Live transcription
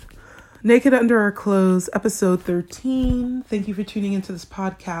Naked Under Our Clothes, episode 13. Thank you for tuning into this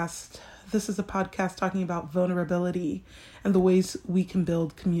podcast. This is a podcast talking about vulnerability and the ways we can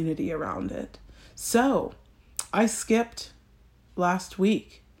build community around it. So, I skipped last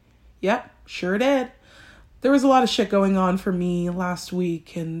week. Yep, sure did. There was a lot of shit going on for me last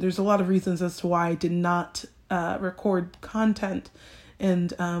week, and there's a lot of reasons as to why I did not record content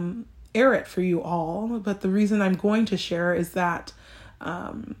and air it for you all. But the reason I'm going to share is that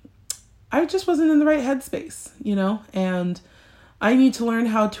I just wasn't in the right headspace, and I need to learn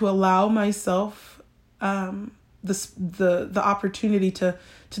how to allow myself the opportunity to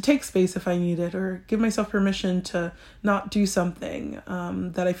take space if I need it, or give myself permission to not do something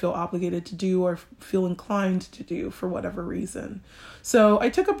that I feel obligated to do or feel inclined to do for whatever reason. So I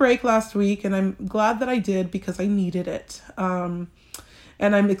took a break last week, and I'm glad that I did because I needed it. And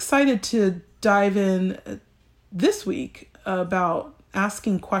I'm excited to dive in this week about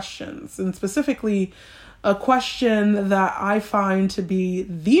asking questions, and specifically a question that I find to be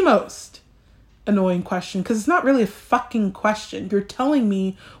the most annoying question, because it's not really a fucking question. You're telling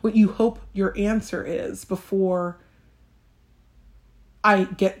me what you hope your answer is before I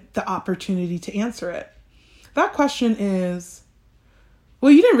get the opportunity to answer it. That question is,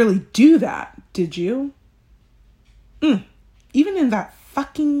 well, you didn't really do that, did you? Even in that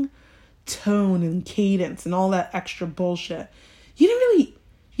fucking tone and cadence and all that extra bullshit. You didn't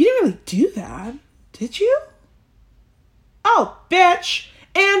really do that, did you? Oh, bitch.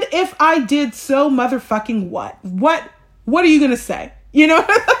 And if I did so, motherfucking what? What are you going to say?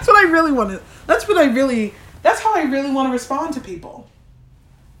 That's what I really want to, that's how I really want to respond to people.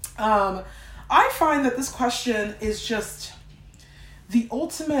 I find that this question is just the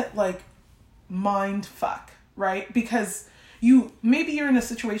ultimate, mind fuck, right? Because maybe you're in a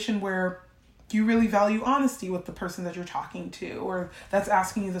situation where you really value honesty with the person that you're talking to, or that's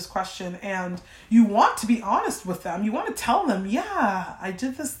asking you this question, and you want to be honest with them. You want to tell them, yeah, I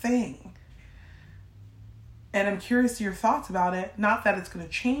did this thing, and I'm curious to your thoughts about it. Not that it's going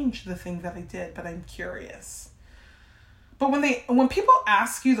to change the thing that I did, but I'm curious. But when people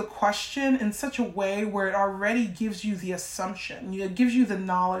ask you the question in such a way where it already gives you the assumption, it gives you the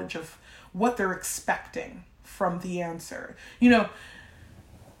knowledge of what they're expecting from the answer,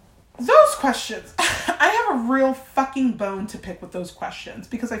 those questions, I have a real fucking bone to pick with those questions,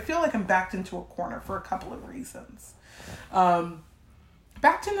 because I feel like I'm backed into a corner for a couple of reasons.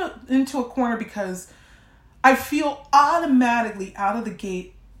 Backed into a corner because I feel automatically out of the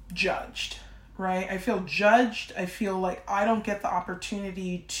gate judged, right? I feel judged. I feel like I don't get the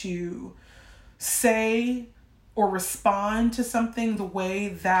opportunity to say or respond to something the way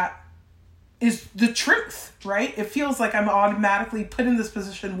that is the truth, right? It feels like I'm automatically put in this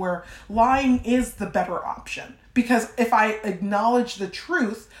position where lying is the better option. Because if I acknowledge the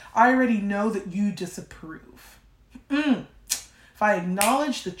truth, I already know that you disapprove. If I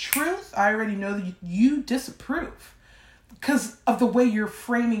acknowledge the truth, I already know that you disapprove because of the way you're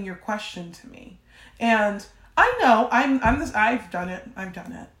framing your question to me. And I know I've done it. I'm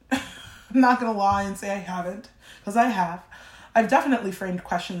not going to lie and say I haven't, because I have. I've definitely framed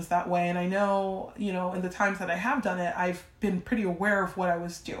questions that way, and I know, in the times that I have done it, I've been pretty aware of what I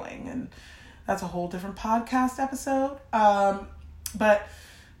was doing, and that's a whole different podcast episode. But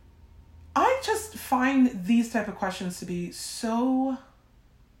I just find these type of questions to be so,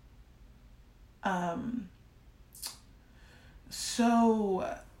 I don't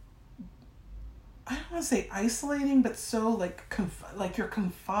want to say isolating, but so like you're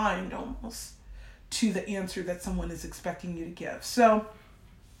confined almost to the answer that someone is expecting you to give. So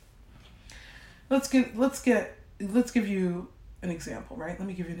let's give you an example, right? Let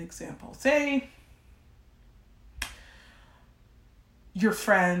me give you an example. Say you're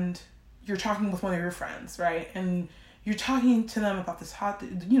talking with one of your friends, right? And you're talking to them about this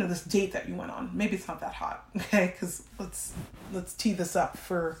this date that you went on. Maybe it's not that hot, okay? Because let's tee this up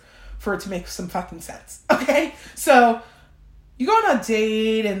for it to make some fucking sense, okay? So you go on a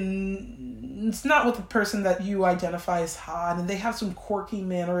date, and it's not with the person that you identify as hot, and they have some quirky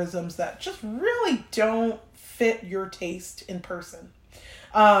mannerisms that just really don't fit your taste in person.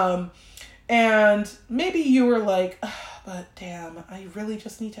 And maybe you were like, but damn, I really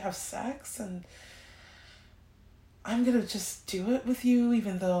just need to have sex, and I'm going to just do it with you,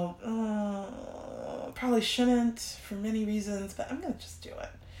 even though probably shouldn't for many reasons, but I'm going to just do it.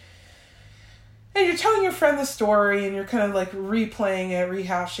 And you're telling your friend the story, and you're kind of replaying it,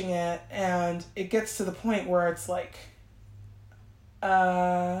 rehashing it, and it gets to the point where it's like,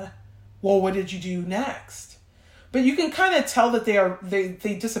 well, what did you do next? but you can kind of tell that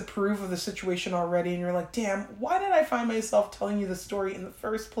they disapprove of the situation already, and you're like, damn, why did I find myself telling you the story in the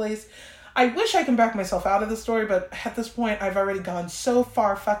first place? I wish I can back myself out of the story, but at this point, I've already gone so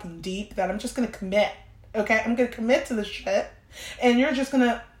far fucking deep that I'm just gonna commit. Okay, I'm gonna commit to this shit, and you're just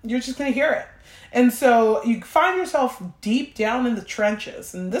gonna hear it. And so you find yourself deep down in the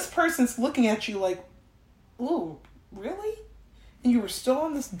trenches, and this person's looking at you like, ooh, really? And you were still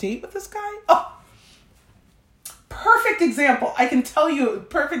on this date with this guy? Oh, perfect example. I can tell you a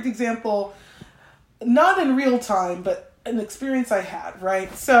perfect example, not in real time, but an experience I had,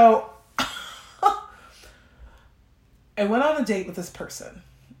 right? So I went on a date with this person,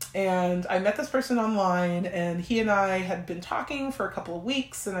 and I met this person online, and he and I had been talking for a couple of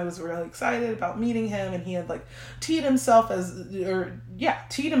weeks, and I was really excited about meeting him, and he had like teed himself as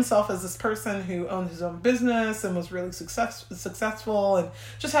this person who owned his own business and was really successful and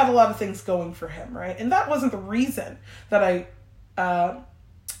just had a lot of things going for him, right? And that wasn't the reason that I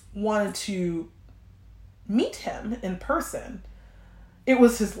wanted to meet him in person. It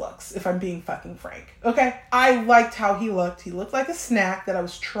was his looks, if I'm being fucking frank. Okay? I liked how he looked. He looked like a snack that I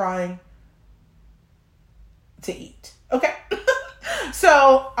was trying to eat. Okay?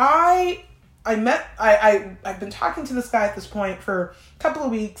 So I've been talking to this guy at this point for a couple of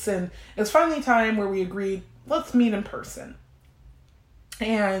weeks, and it was finally time where we agreed, let's meet in person.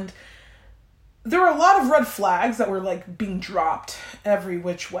 And there were a lot of red flags that were like being dropped every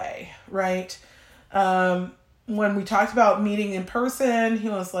which way, right? When we talked about meeting in person, he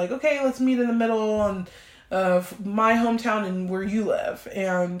was like, okay, let's meet in the middle and of my hometown and where you live.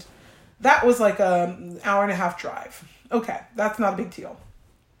 And that was like an hour and a half drive. Okay, that's not a big deal.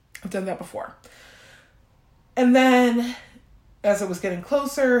 I've done that before. And then as it was getting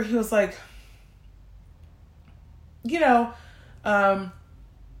closer, he was like, I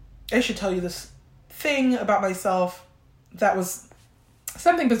should tell you this thing about myself that was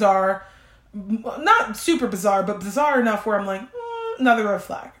something bizarre. Not super bizarre, but bizarre enough where I'm like, another red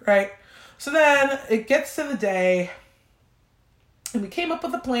flag, right? So then it gets to the day, and we came up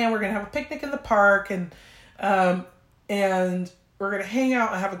with a plan. We're going to have a picnic in the park, and we're going to hang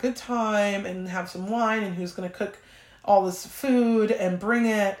out and have a good time and have some wine, and he was going to cook all this food and bring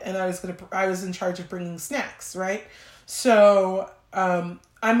it, and I was in charge of bringing snacks, right? So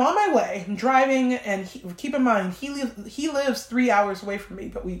I'm on my way, I'm driving, and keep in mind, he lives 3 hours away from me,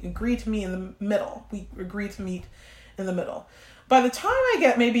 but we agreed to meet in the middle. By the time I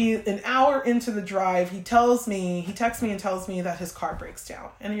get maybe an hour into the drive, he texts me and tells me that his car breaks down.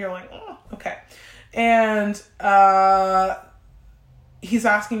 And you're like, oh, okay. And he's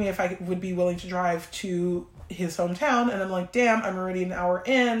asking me if I would be willing to drive to his hometown, and I'm like, damn, I'm already an hour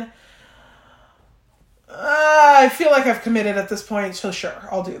in. I feel like I've committed at this point, so sure,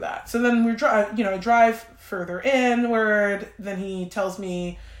 I'll do that. So then we drive further inward. Then he texts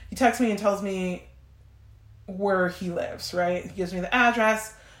me and tells me where he lives, right? He gives me the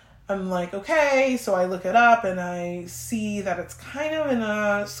address. I'm like, okay. So I look it up and I see that it's kind of in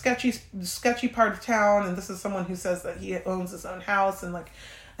a sketchy part of town. And this is someone who says that he owns his own house and like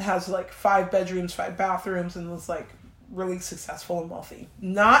has like 5 bedrooms, 5 bathrooms, and was like really successful and wealthy.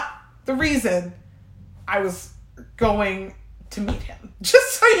 Not the reason I was going to meet him.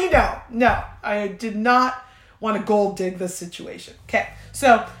 Just so you know. No, I did not want to gold dig this situation. Okay,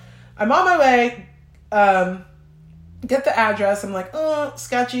 so I'm on my way, get the address. I'm like, oh,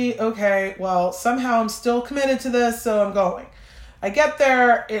 sketchy. Okay, well, somehow I'm still committed to this, so I'm going. I get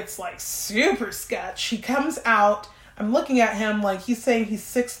there. It's like super sketch. He comes out. I'm looking at him like he's saying he's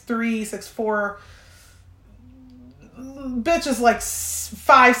 6'3", 6'4". Bitch is like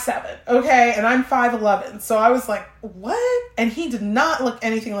 5'7", okay? And I'm 5'11". So I was like, what? And he did not look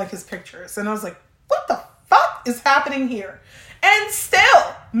anything like his pictures. And I was like, what the fuck is happening here? And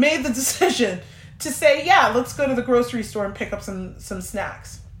still made the decision to say, yeah, let's go to the grocery store and pick up some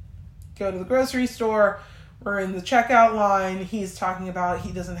snacks. Go to the grocery store. We're in the checkout line. He's talking about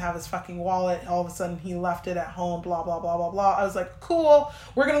he doesn't have his fucking wallet. All of a sudden he left it at home, blah, blah, blah, blah, blah. I was like, cool.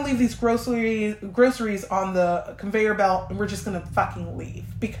 We're going to leave these groceries on the conveyor belt and we're just going to fucking leave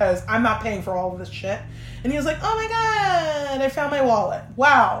because I'm not paying for all of this shit. And he was like, oh my God, I found my wallet.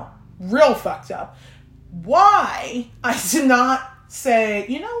 Wow. Real fucked up. Why I did not say,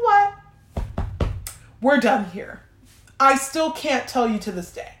 you know what? We're done here. I still can't tell you to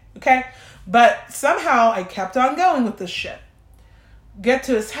this day. Okay? But somehow I kept on going with this shit. Get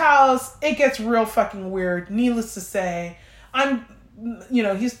to his house. It gets real fucking weird. Needless to say,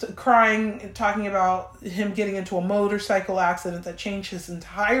 he's crying and talking about him getting into a motorcycle accident that changed his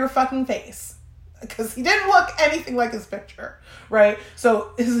entire fucking face. Because he didn't look anything like his picture, right?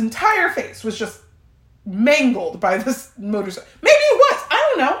 So his entire face was just mangled by this motorcycle. Maybe he was. I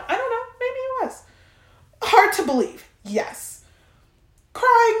don't know. Maybe he was. Hard to believe. Yes.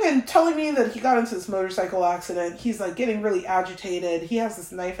 Crying and telling me that he got into this motorcycle accident. He's like getting really agitated. He has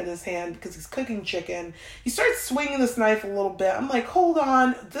this knife in his hand because he's cooking chicken. He starts swinging this knife a little bit. I'm like, hold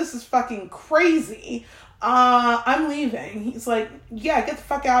on. This is fucking crazy. I'm leaving. He's like, yeah, get the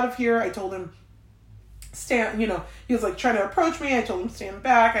fuck out of here. I told him, stand, he was like trying to approach me. I told him, stand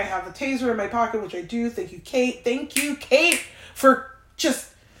back. I have a taser in my pocket, which I do. Thank you, Kate. Thank you, Kate, for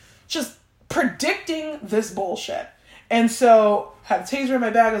just predicting this bullshit. And so had a taser in my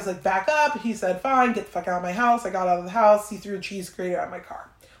bag. I was like, back up. He said, fine, get the fuck out of my house. I got out of the house. He threw a cheese grater at my car.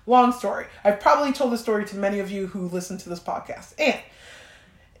 Long story. I've probably told this story to many of you who listen to this podcast. And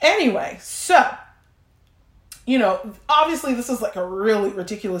anyway, so, obviously this is like a really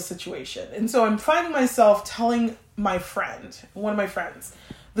ridiculous situation. And so I'm finding myself telling one of my friends,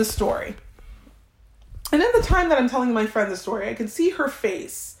 the story. And at the time that I'm telling my friend the story, I can see her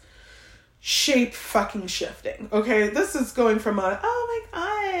face shape fucking shifting. Okay, this is going from oh my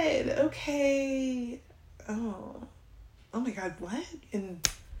god, okay, oh my god, what? And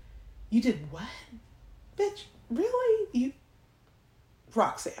you did what? Bitch, really? You,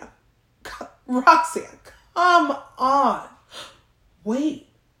 Roxanne, come on. Wait,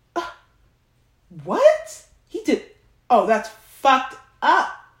 what? He did, oh, that's fucked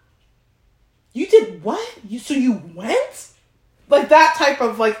up. You did what? So you went? Like that type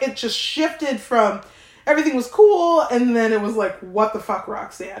of it just shifted from everything was cool. And then it was like, what the fuck,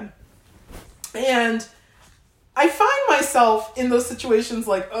 Roxanne? And I find myself in those situations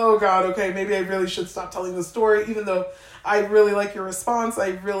like, oh God, okay, maybe I really should stop telling the story. Even though I really like your response,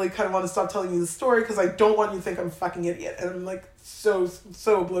 I really kind of want to stop telling you the story because I don't want you to think I'm a fucking idiot. And I'm like so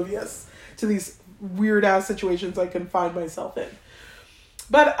oblivious to these weird ass situations I can find myself in.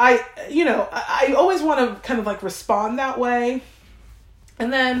 But I always want to kind of respond that way.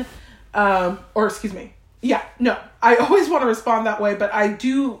 And then, I always want to respond that way, but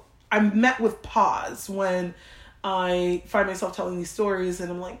I'm met with pause when I find myself telling these stories and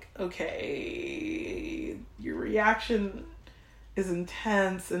I'm like, okay, your reaction is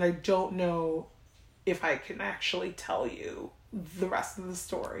intense and I don't know if I can actually tell you the rest of the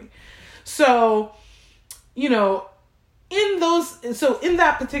story. So, in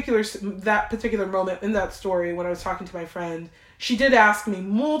that particular moment in that story, when I was talking to my friend, she did ask me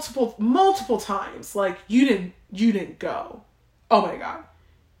multiple times, you didn't go. Oh my God.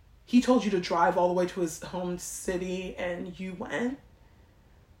 He told you to drive all the way to his home city and you went?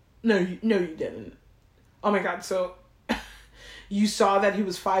 No, you didn't. Oh my God. So you saw that he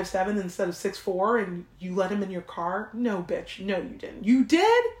was 5'7" instead of 6'4" and you let him in your car? No, bitch. No, you didn't. You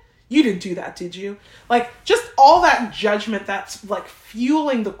did? You didn't do that, did you? Just all that judgment that's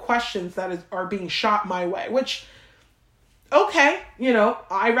fueling the questions that are being shot my way, which, okay,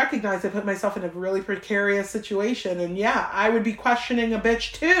 I recognize I put myself in a really precarious situation. And yeah, I would be questioning a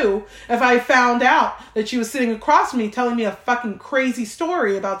bitch too if I found out that she was sitting across from me telling me a fucking crazy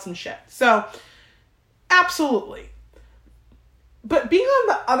story about some shit. So, absolutely. But being on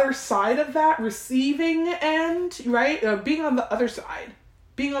the other side of that receiving end, right? Being on the other side.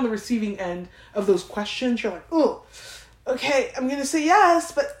 Being on the receiving end of those questions, you're like, oh, okay, I'm going to say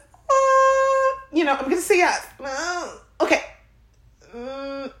yes, but, I'm going to say yes. Okay.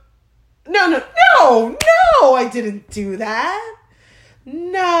 No, I didn't do that.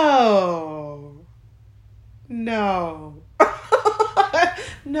 No. No.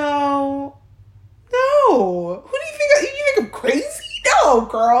 Who do you think? You think I'm crazy? No,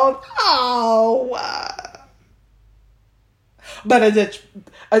 girl. No. But a ditch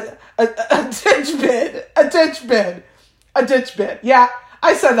bid. Yeah,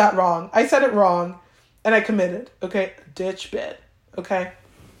 I said that wrong. I said it wrong and I committed. Okay. A ditch bid. Okay.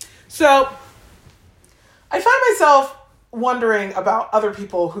 So I find myself wondering about other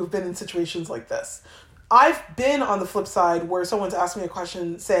people who've been in situations like this. I've been on the flip side where someone's asked me a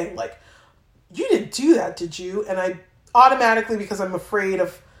question saying you didn't do that, did you? And I automatically, because I'm afraid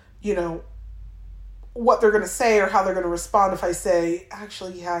of, what they're going to say or how they're going to respond if I say,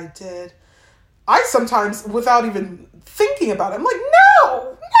 actually, yeah, I did. I sometimes, without even thinking about it, I'm like,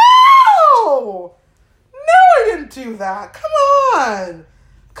 no, I didn't do that.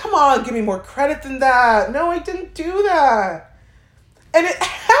 Come on, give me more credit than that. No, I didn't do that. And it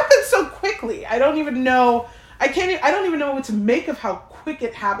happened so quickly. I don't even know what to make of how quick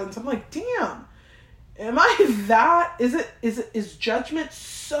it happens. I'm like, damn. Am I that? Is judgment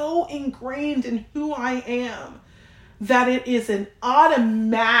so ingrained in who I am that it is an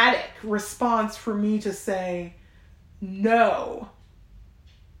automatic response for me to say no?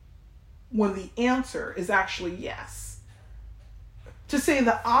 when the answer is actually yes. To say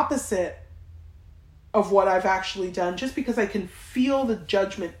the opposite of what I've actually done just because I can feel the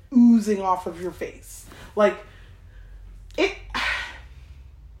judgment oozing off of your face. Like, it...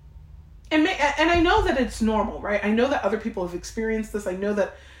 And I know that it's normal, right? I know that other people have experienced this. I know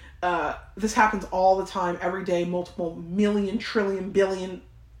that this happens all the time, every day, multiple million, trillion, billion,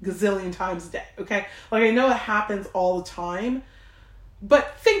 gazillion times a day, okay? Like, I know it happens all the time,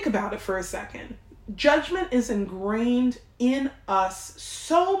 but think about it for a second. Judgment is ingrained in us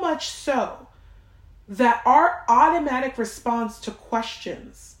so much so that our automatic response to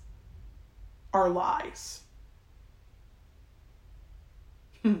questions are lies.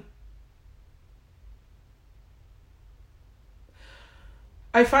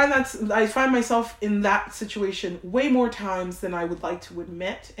 I find myself in that situation way more times than I would like to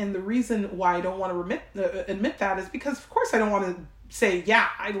admit. And the reason why I don't want to admit that is because, of course, I don't want to say, yeah,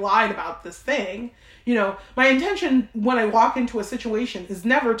 I lied about this thing. You know, my intention when I walk into a situation is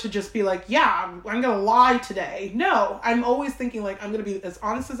never to just be like, yeah, I'm going to lie today. No, I'm always thinking like, I'm going to be as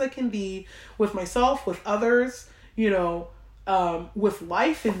honest as I can be with myself, with others, you know, with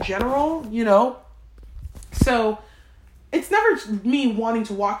life in general, you know. So it's never me wanting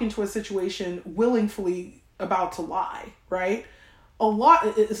to walk into a situation willingly about to lie, right?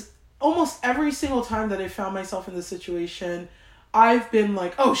 Almost every single time that I found myself in this situation, I've been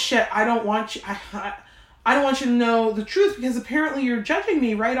like, oh shit, I don't want you to know the truth because apparently you're judging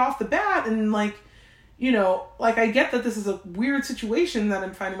me right off the bat. And like, you know, like I get that this is a weird situation that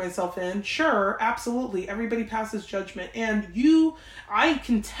I'm finding myself in. Sure, absolutely. Everybody passes judgment. And I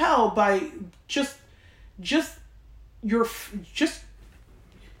can tell by just your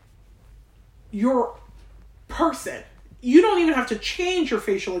person. You don't even have to change your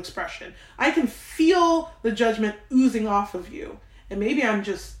facial expression. I can feel the judgment oozing off of you. And maybe I'm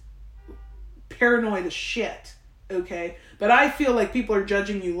just paranoid as shit, okay? But I feel like people are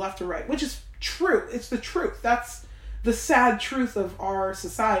judging you left or right, which is true. It's the truth. That's the sad truth of our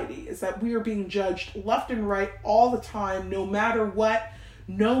society, is that we are being judged left and right all the time, no matter what,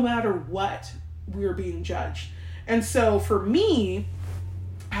 we are being judged. And so for me,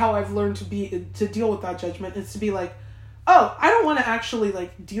 how I've learned to deal with that judgment is to be like, oh, I don't want to actually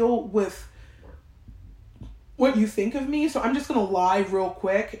like deal with what you think of me. So I'm just going to lie real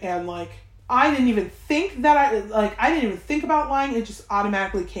quick. And like, I didn't even think about lying. It just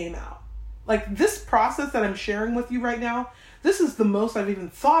automatically came out. Like this process that I'm sharing with you right now, this is the most I've even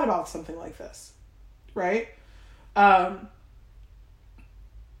thought about something like this. Right. I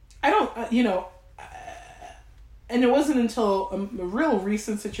don't, and it wasn't until a real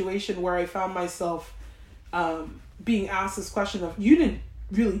recent situation where I found myself being asked this question of, you didn't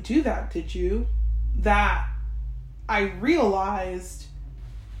really do that, did you? That I realized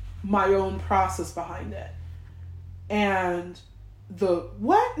my own process behind it. And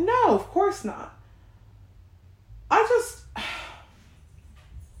what? No, of course not. I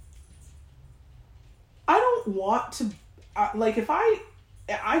don't want to,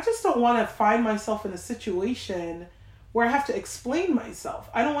 I just don't want to find myself in a situation where I have to explain myself.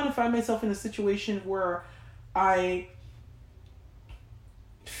 I don't want to find myself in a situation where I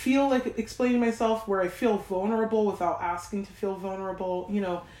feel like explaining myself, where I feel vulnerable without asking to feel vulnerable. You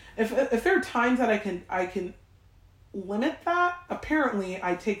know, if there are times that I can limit that, apparently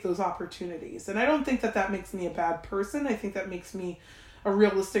I take those opportunities. And I don't think that makes me a bad person. I think that makes me a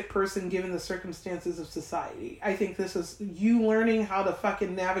realistic person given the circumstances of society. I think this is you learning how to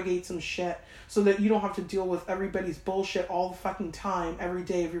fucking navigate some shit so that you don't have to deal with everybody's bullshit all the fucking time, every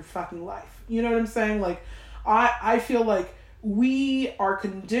day of your fucking life. You know what I'm saying? Like, I feel like we are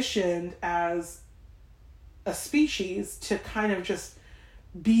conditioned as a species to kind of just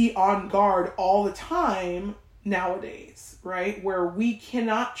be on guard all the time nowadays, right? Where we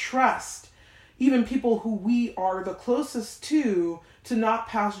cannot trust even people who we are the closest to not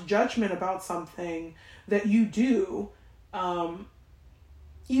pass judgment about something that you do,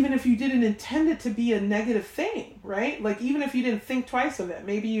 even if you didn't intend it to be a negative thing, right? Like, even if you didn't think twice of it,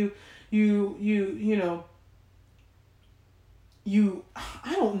 maybe I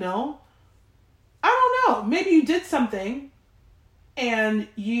don't know, maybe you did something and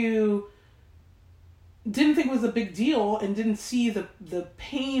you didn't think it was a big deal and didn't see the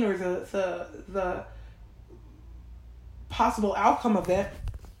pain or the possible outcome of it.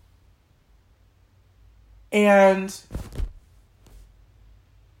 And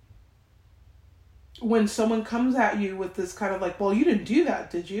when someone comes at you with this kind of like, well, you didn't do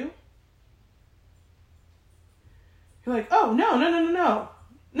that, did you? You're like, oh, no.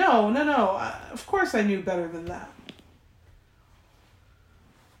 Of course I knew better than that.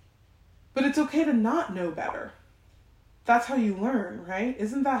 But it's okay to not know better. That's how you learn, right?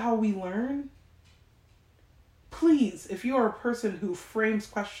 Isn't that how we learn? Please, if you are a person who frames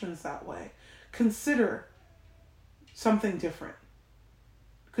questions that way, consider something different.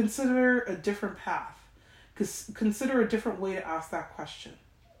 Consider a different path. Consider a different way to ask that question.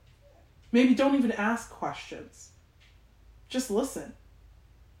 Maybe don't even ask questions. Just listen.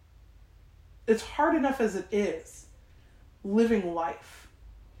 It's hard enough as it is living life.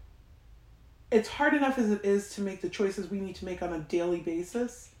 It's hard enough as it is to make the choices we need to make on a daily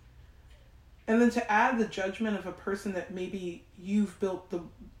basis. And then to add the judgment of a person that maybe you've built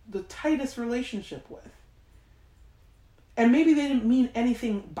the tightest relationship with. And maybe they didn't mean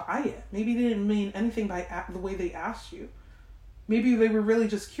anything by it. Maybe they didn't mean anything by the way they asked you. Maybe they were really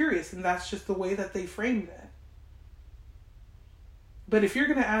just curious and that's just the way that they framed it. But if you're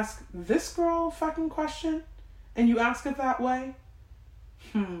going to ask this girl a fucking question and you ask it that way,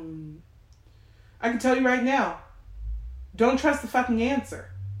 I can tell you right now, don't trust the fucking answer.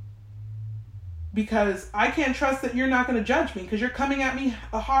 Because I can't trust that you're not going to judge me because you're coming at me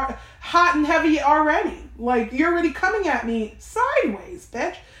hot and heavy already. Like, you're already coming at me sideways,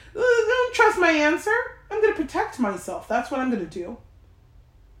 bitch. Don't trust my answer. I'm going to protect myself. That's what I'm going to do.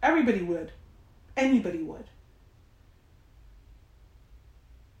 Everybody would. Anybody would.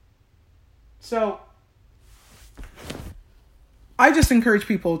 So, I just encourage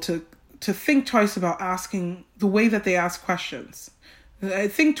people to think twice about asking the way that they ask questions.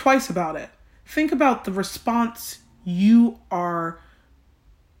 Think twice about it. Think about the response you are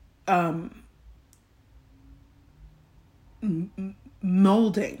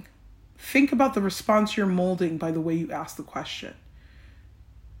molding. Think about the response you're molding by the way you ask the question.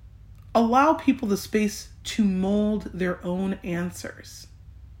 Allow people the space to mold their own answers.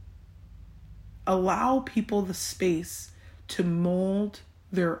 Allow people the space to mold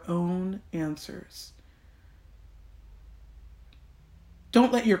their own answers.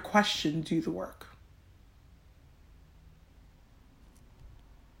 Don't let your question do the work.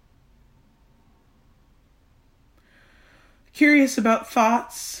 Curious about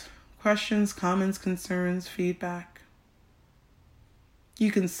thoughts, questions, comments, concerns, feedback?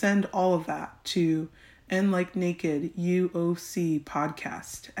 You can send all of that to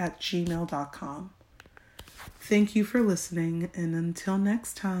nlikenakeduocpodcast@gmail.com. Thank you for listening, and until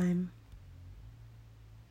next time.